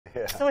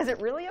Yeah. So is it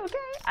really okay?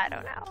 I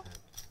don't know.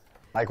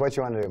 Like, what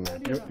you want to do,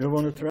 man? You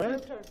want to try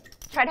it?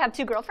 Try to have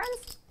 2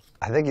 girlfriends?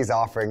 I think he's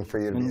offering for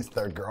you to be his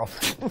 3rd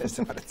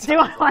girlfriend. Do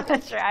I want to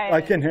try it?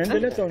 I can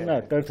handle it or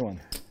not, that one.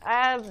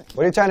 What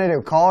are you trying to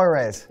do, call or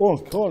raise? Oh,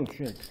 call,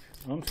 shit.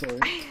 I'm sorry.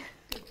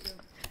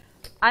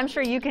 I'm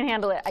sure you can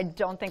handle it. I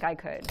don't think I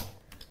could.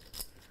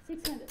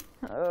 600.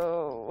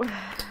 Oh.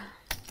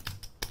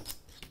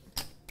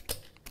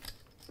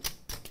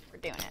 We're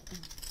doing it.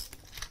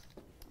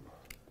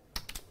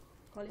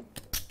 Colleen?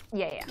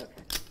 Yeah.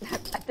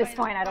 At this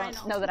point, I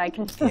don't know that I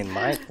can. And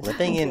Mike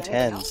living in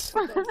tens.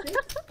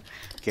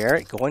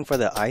 Garrett going for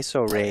the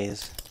ISO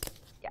raise.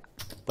 Yeah.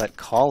 But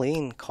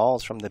Colleen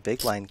calls from the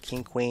big line,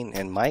 king, queen,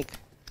 and Mike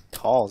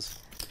calls.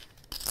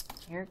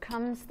 Here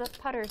comes the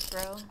putter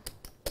throw.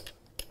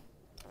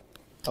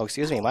 Oh,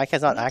 excuse me, Mike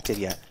has not acted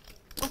yet.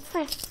 What's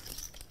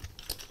this?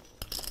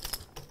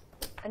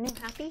 A new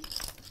happy?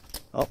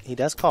 Oh, he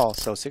does call,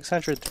 so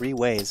 603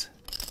 ways.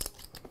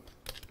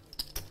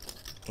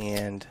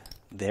 And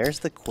there's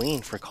the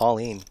queen for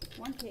Colleen.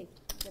 1K,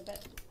 the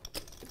best.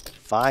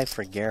 5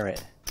 for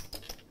Garrett.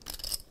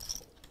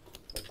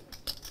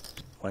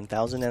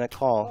 1,000 and a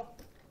call.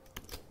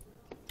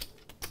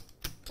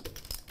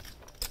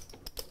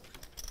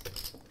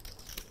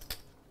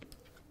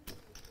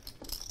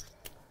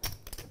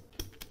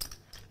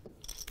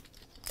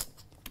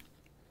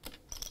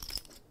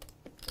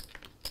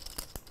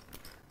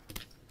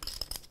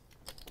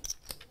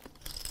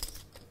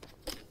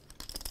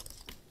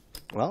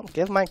 Well,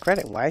 give Mike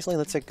credit. Wisely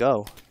lets it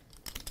go.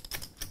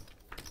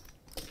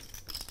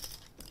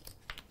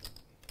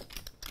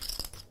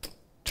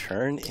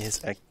 Turn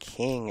is a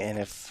king, and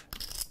if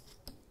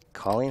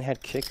Colleen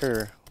had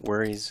kicker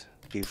worries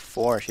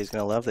before, she's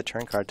going to love the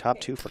turn card. Top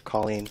 2 for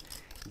Colleen.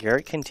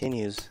 Garrett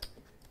continues,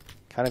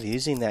 kind of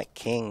using that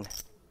king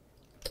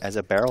as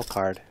a barrel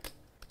card.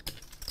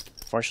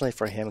 Fortunately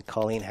for him,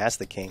 Colleen has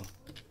the king.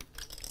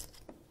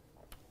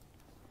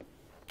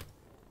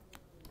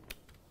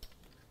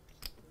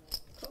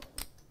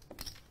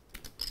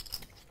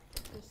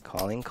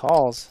 Colleen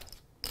calls.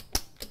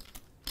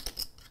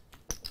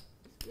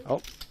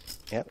 Oh,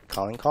 yep,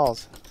 Colleen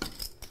calls.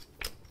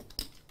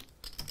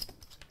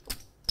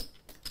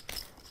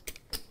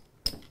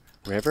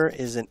 River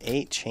is an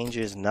 8,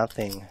 changes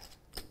nothing.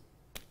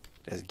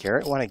 Does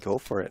Garrett want to go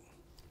for it?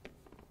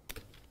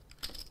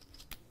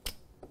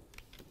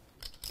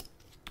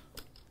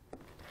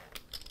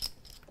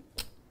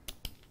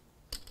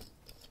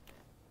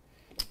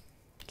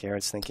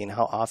 Garrett's thinking,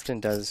 how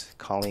often does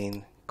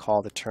Colleen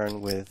call the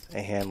turn with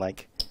a hand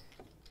like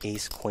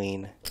ace,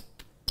 queen,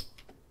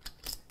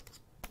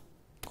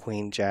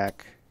 queen,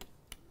 jack?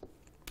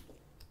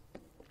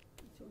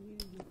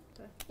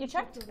 You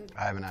checked?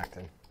 I haven't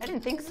acted. I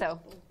didn't think so.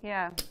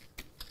 Yeah.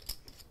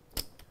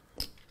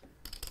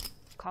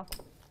 Call.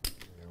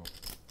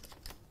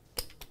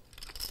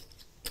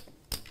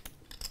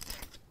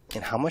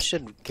 And how much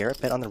did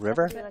Garrett bet on the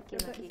river?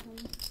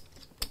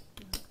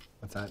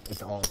 What's that?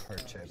 It's all of her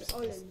chips.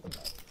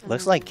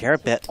 Looks like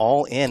Garrett bet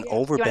all in,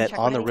 over bet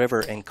on the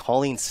river, and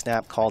Colleen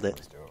snap called it.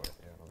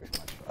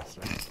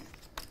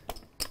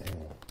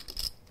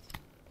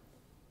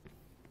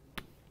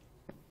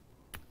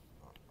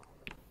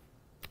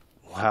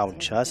 Wow,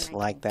 just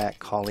like that,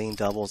 Colleen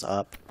doubles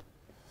up.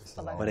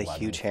 What a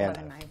huge hand.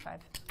 11.95.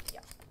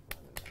 Yeah.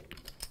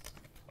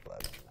 11.95.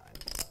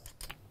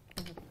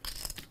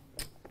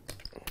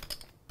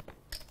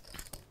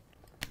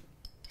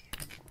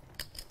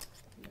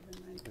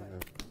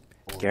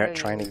 Garrett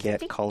trying to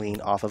get Colleen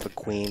off of a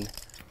queen,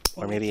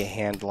 or maybe a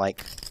hand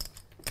like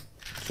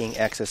King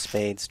X of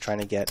spades, trying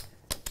to get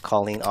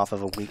Colleen off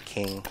of a weak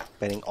king,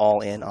 betting all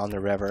in on the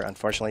river,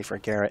 unfortunately for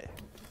Garrett.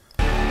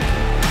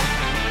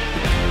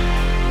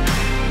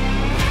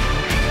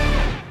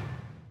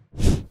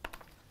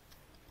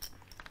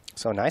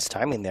 So nice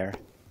timing there.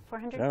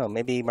 400. I don't know,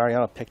 maybe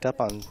Mariano picked up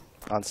on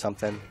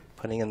something,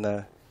 putting in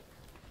the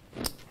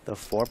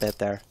 4-bet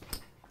there.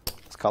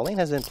 Colleen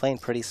has been playing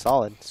pretty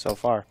solid so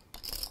far.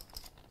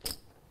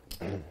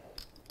 70.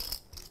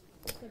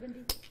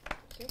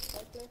 Okay,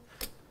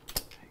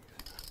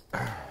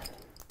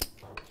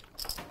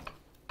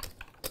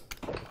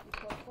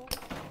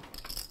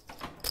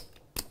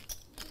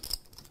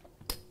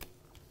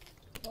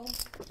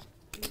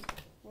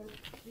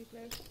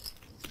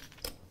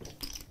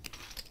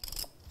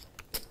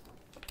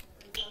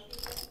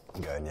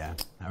 Good, yeah.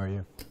 How are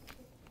you?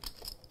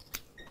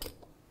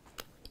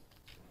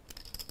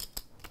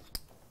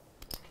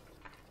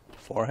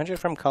 $400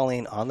 from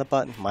Colleen on the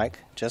button. Mike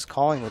just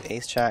calling with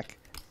ace jack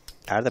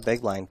out of the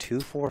big line. 2,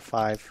 4,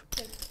 5.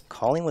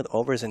 Calling with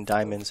overs and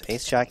diamonds.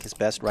 Ace jack is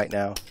best right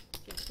now.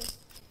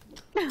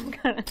 I'm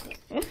gonna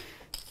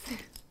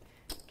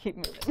keep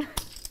moving.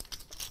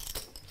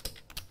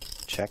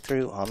 Check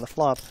through on the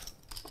flop.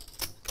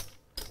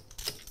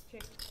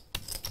 check.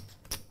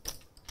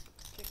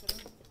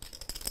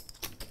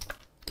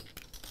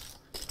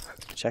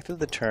 Check through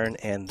the turn,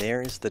 and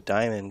there's the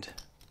diamond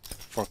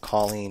for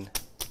Colleen.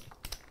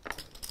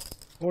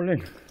 All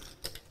in.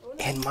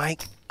 And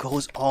Mike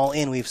goes all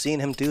in. We've seen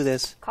him do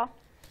this. Call.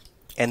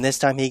 And this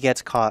time he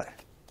gets caught.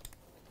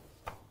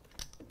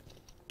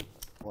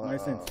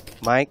 Nice sense.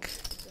 Mike,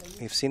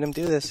 we've seen him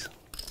do this.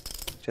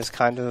 Just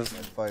kind of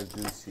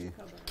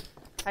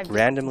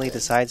randomly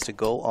decides to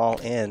go all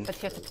in. But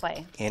you have to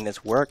play. And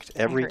it's worked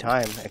every heard.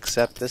 time,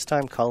 except this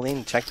time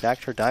Colleen checked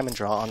back her diamond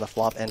draw on the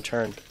flop and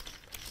turn.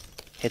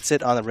 Hits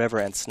it on the river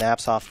and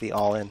snaps off the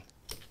all-in.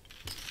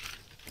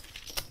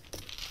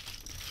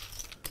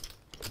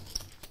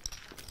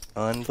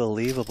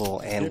 Unbelievable.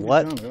 And Good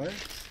what done, right?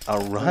 a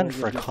run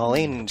for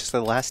Colleen in just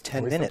the last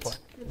 10 minutes.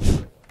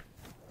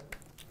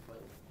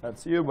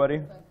 That's you, buddy.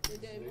 Hey,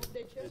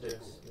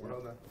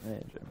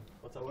 Jim.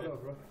 What's up, man?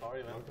 How are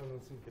you, man?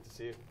 Good to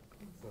see you.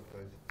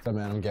 What's up,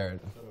 man? I'm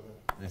Garrett.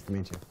 Nice to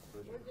meet you.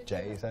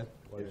 Jay, you said?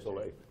 Why are you so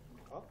late?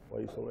 Why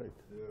are you so late?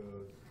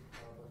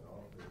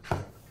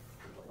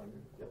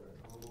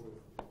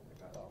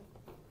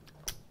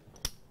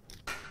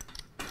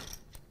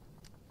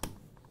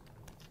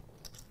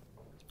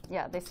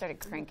 Yeah, they started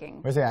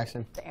cranking Where's the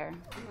action? the air.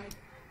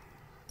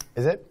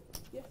 Is it?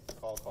 Yes.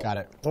 Got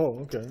it. Oh,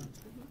 okay.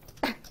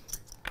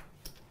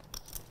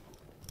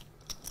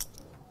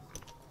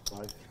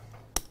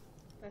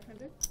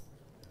 500.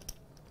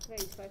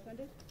 Raise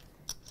 500.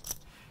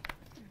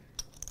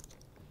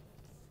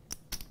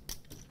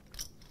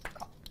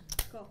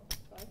 Call.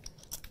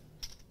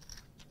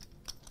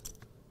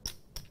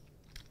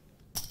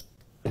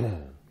 5.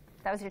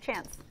 That was your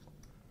chance.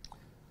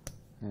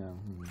 Yeah.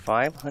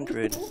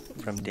 500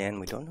 from Dan.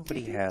 We don't know what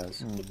he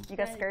has. You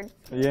got scared?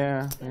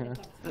 Yeah.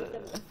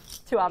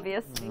 Too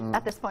obvious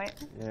at this point.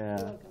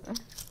 Yeah.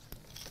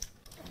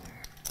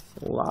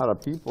 A lot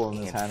of people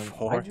in this And hand.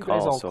 4 Why'd you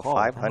guys all calls, so call?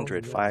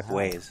 500, 5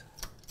 ways.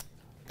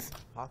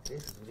 Fuck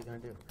this. What are you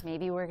going to do?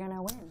 Maybe we're going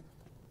to win.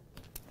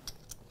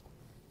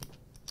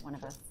 One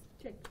of us.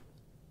 Check.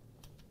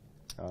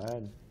 Go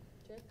ahead.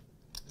 Check.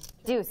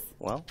 Deuce.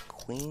 Well,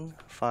 Queen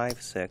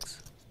 5,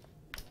 6.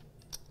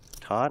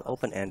 Todd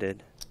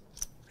open-ended.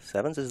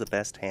 7s is the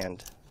best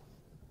hand,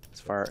 as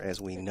far as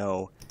we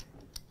know.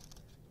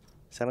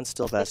 7's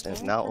still best and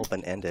is now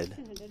open-ended.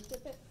 100 the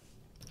bet.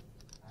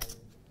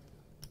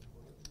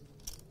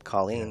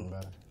 Colleen,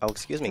 oh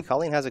excuse me,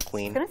 Colleen has a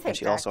queen, gonna say and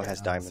she also jack.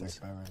 has diamonds.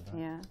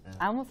 Yeah.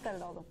 I almost got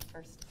it all the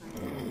first time.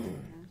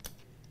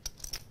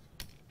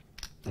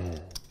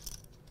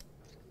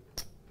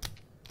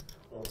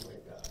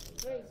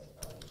 Raise.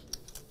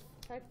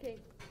 5K.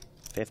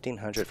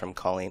 1,500 from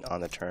Colleen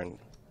on the turn.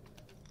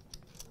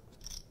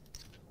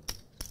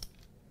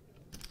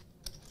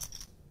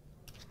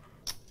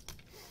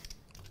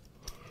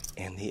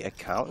 And the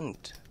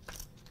accountant,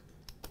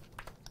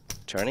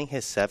 turning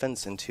his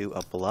 7s into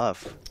a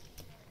bluff,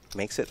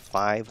 makes it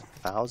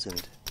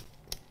 5,000.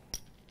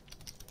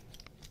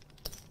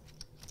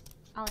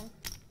 All in.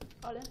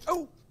 All in.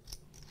 Oh!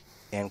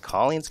 And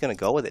Colleen's going to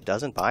go with it,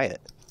 doesn't buy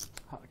it.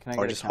 Can I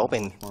Or get a just count?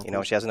 hoping, More, you know,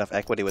 please? she has enough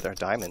equity with her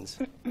diamonds.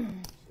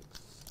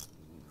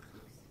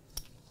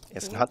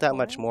 It's not that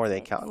much more. The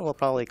accountant will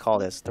probably call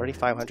this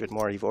 3,500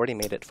 more. You've already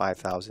made it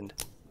 5,000.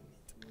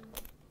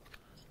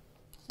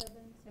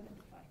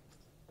 775.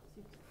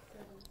 6,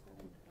 7,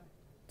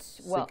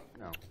 7, 5. Well,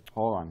 No.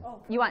 Hold on.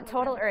 you want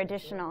total or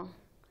additional?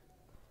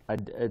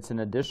 It's an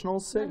additional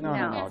 6? No,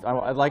 No. no,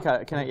 no. I'd like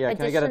a, can I get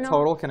a Additional-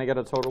 total? Can I get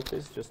a total,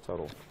 please? Just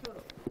total.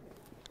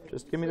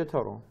 Just give me the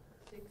total.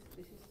 6.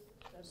 This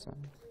is 7. So-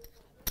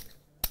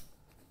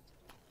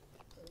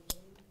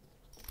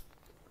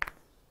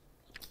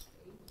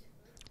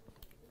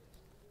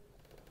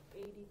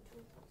 82,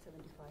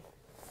 75.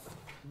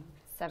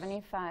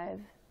 75,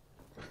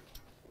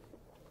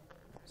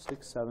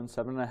 6, 7,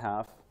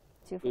 7.5,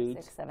 2, 4,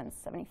 8. 6, 7,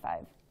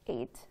 75,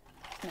 8.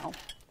 No,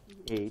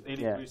 8. 83,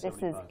 Yeah. this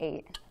is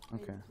 8.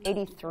 Okay.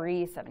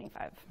 83,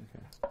 75.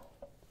 Okay.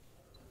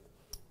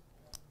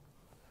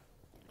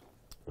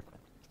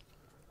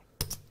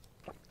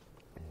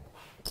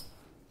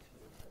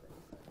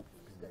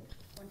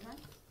 One time.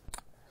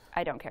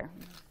 I don't care.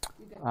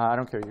 I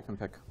don't care. You can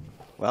pick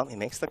Well, he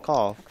makes the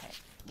call. Okay,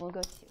 we'll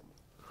go 2.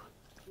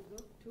 You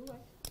go 2, right?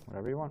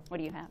 whatever you want. What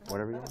do you have?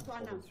 Whatever you want.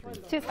 One now. Hold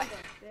on. 2 is fine.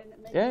 Then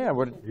make Yeah, yeah.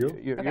 What? You?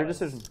 Your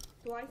decision.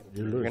 Twice.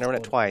 You We're lose. going to run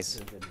it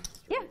twice.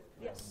 Yeah.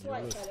 Yes,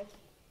 twice, Alex.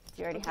 Do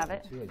you already have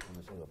it?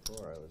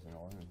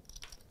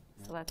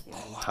 So that's you.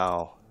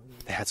 Wow.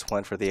 That's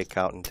one for the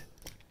accountant.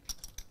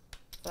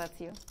 So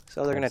that's you.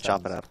 So they're going to Makes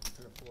chop it sense. up.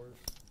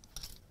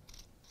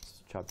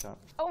 Chop, chop.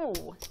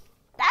 Oh,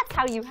 that's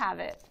how you have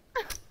it.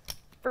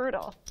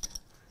 Brutal.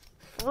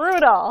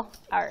 Brutal.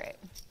 All right,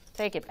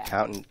 take it back.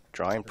 Accountant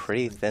drawing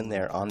pretty thin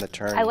there on the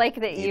turn. I like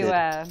that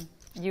Needed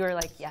you were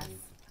like, yes,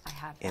 I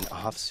have an that.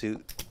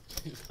 offsuit.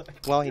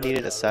 Well, he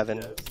needed a 7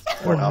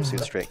 or an offsuit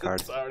straight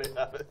card. I already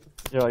have it.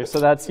 You're like, so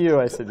that's you.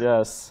 I said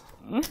yes.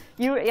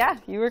 You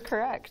were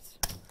correct.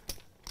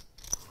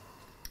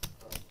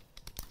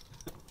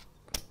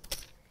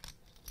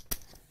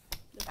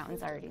 The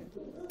fountain's already.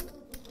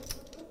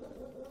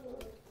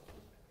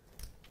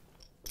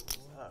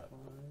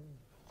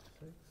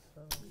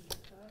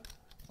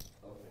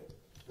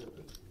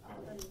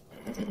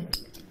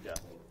 Yeah.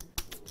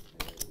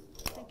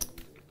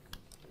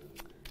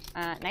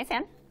 Nice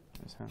hand.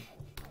 Nice hand.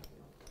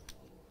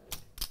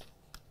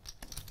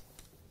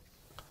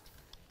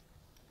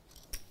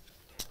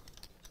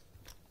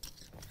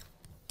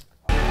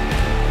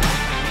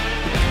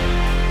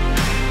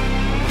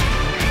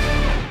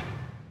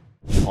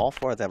 All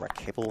four of them are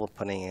capable of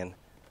putting in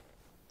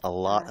a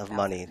lot of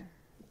money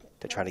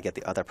to try to get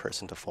the other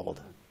person to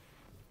fold.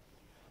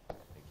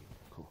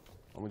 Cool.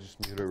 I'm gonna just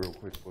mute her real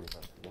quick.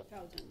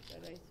 1,000,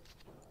 right?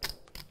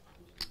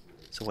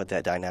 So with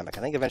that dynamic,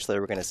 I think eventually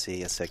we're going to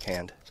see a sick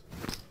hand.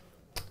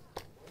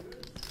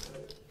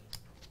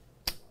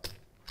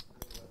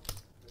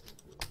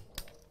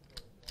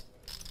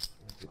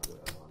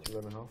 Two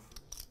and a half.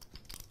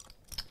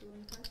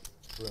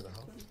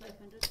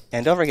 2,500.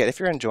 And don't forget, if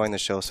you're enjoying the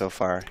show so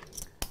far,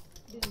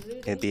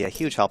 it'd be a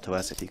huge help to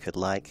us if you could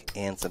like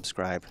and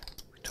subscribe.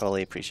 We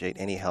totally appreciate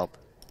any help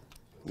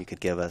you could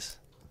give us.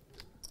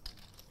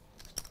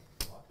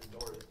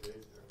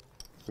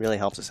 Really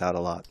helps us out a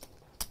lot.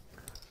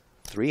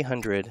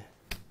 300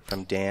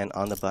 from Dan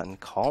on the button,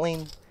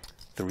 calling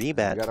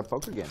 3-bet got a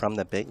poker game. from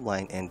the big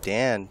blind, and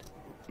Dan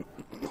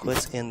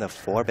puts in the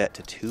 4-bet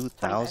to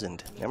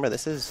 2,000. Remember,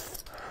 this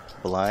is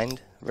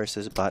blind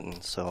versus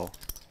button, so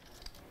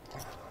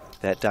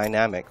that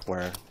dynamic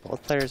where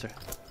both players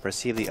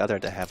perceive the other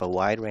to have a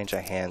wide range of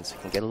hands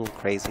can get a little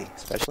crazy,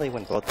 especially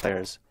when both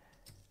players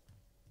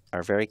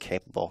are very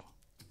capable.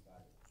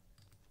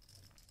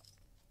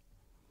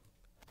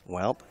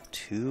 Well,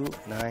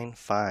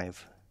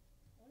 295.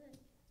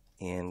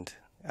 And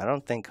I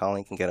don't think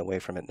Colleen can get away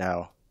from it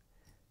now.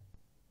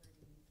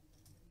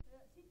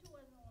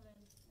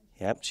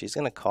 Yep, she's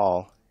going to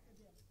call.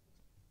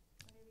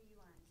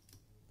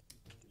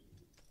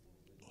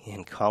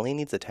 And Colleen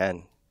needs a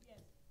 10.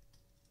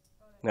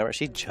 Remember,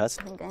 she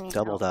just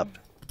doubled up.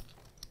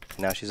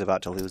 Now she's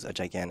about to lose a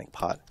gigantic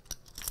pot.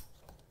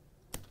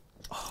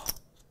 Oh,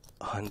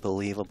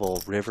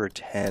 unbelievable. River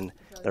 10.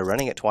 They're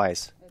running it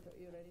twice.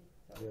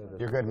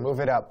 You're good. Move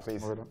it up,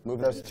 please. Move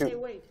those Say two.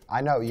 wait.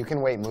 I know. You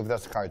can wait. Move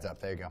those cards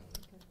up. There you go.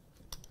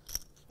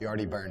 You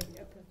already burned.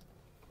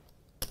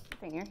 I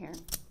think you're here.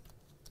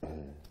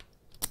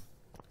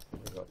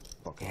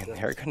 And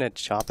they're going to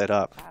chop it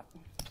up.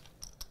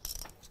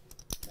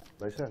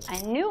 Nice hand.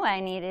 I knew I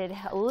needed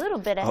a little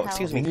bit of Oh, help.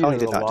 excuse me. You Colleen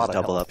needed did a not lot just of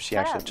double help. up. She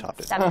Shut actually up. chopped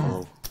it Stop a it.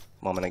 little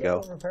moment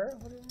ago.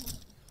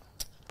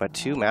 But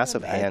two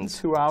massive hands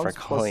 2 hours for plus,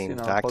 Colleen you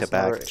know, back plus to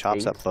back. another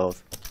Chops 8. up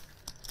both.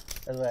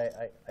 By the way,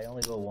 I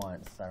only go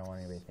once. I don't want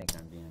anybody thinking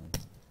I'm being.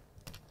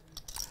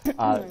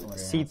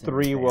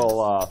 C3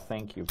 will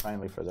thank you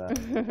kindly for that.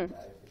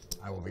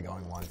 I will be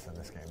going once in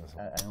this game as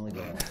well. I only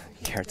go once.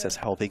 Garrett says,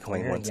 I'll be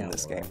going You're once in gonna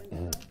this game.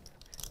 gamble, right?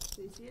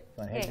 Do you see it?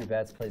 So I hedge your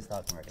bets, play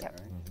stock market, Yep.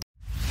 right?